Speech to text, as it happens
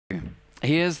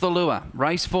Here's the lure.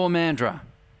 Race 4 Mandurah.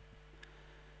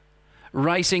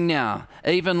 Racing now,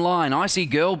 even line, Icy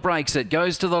Girl breaks it,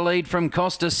 goes to the lead from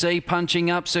Costa C,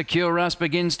 punching up, Secure Us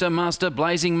begins to muster,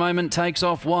 Blazing Moment takes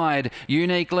off wide,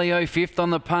 Unique Leo 5th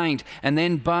on the paint, and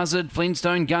then Buzzard,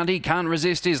 Flintstone Gunty can't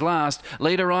resist his last,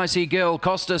 leader Icy Girl,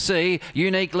 Costa C,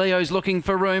 Unique Leo's looking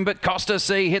for room, but Costa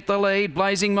C hit the lead,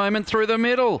 Blazing Moment through the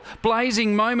middle,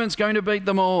 Blazing Moment's going to beat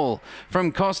them all,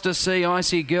 from Costa C,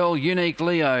 Icy Girl, Unique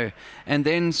Leo, and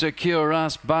then Secure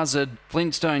Us, Buzzard,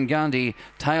 Flintstone Gunty,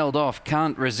 tailed off,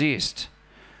 Can't Resist.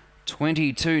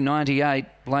 22.98,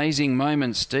 Blazing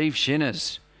Moment, Steve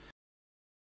Shinners.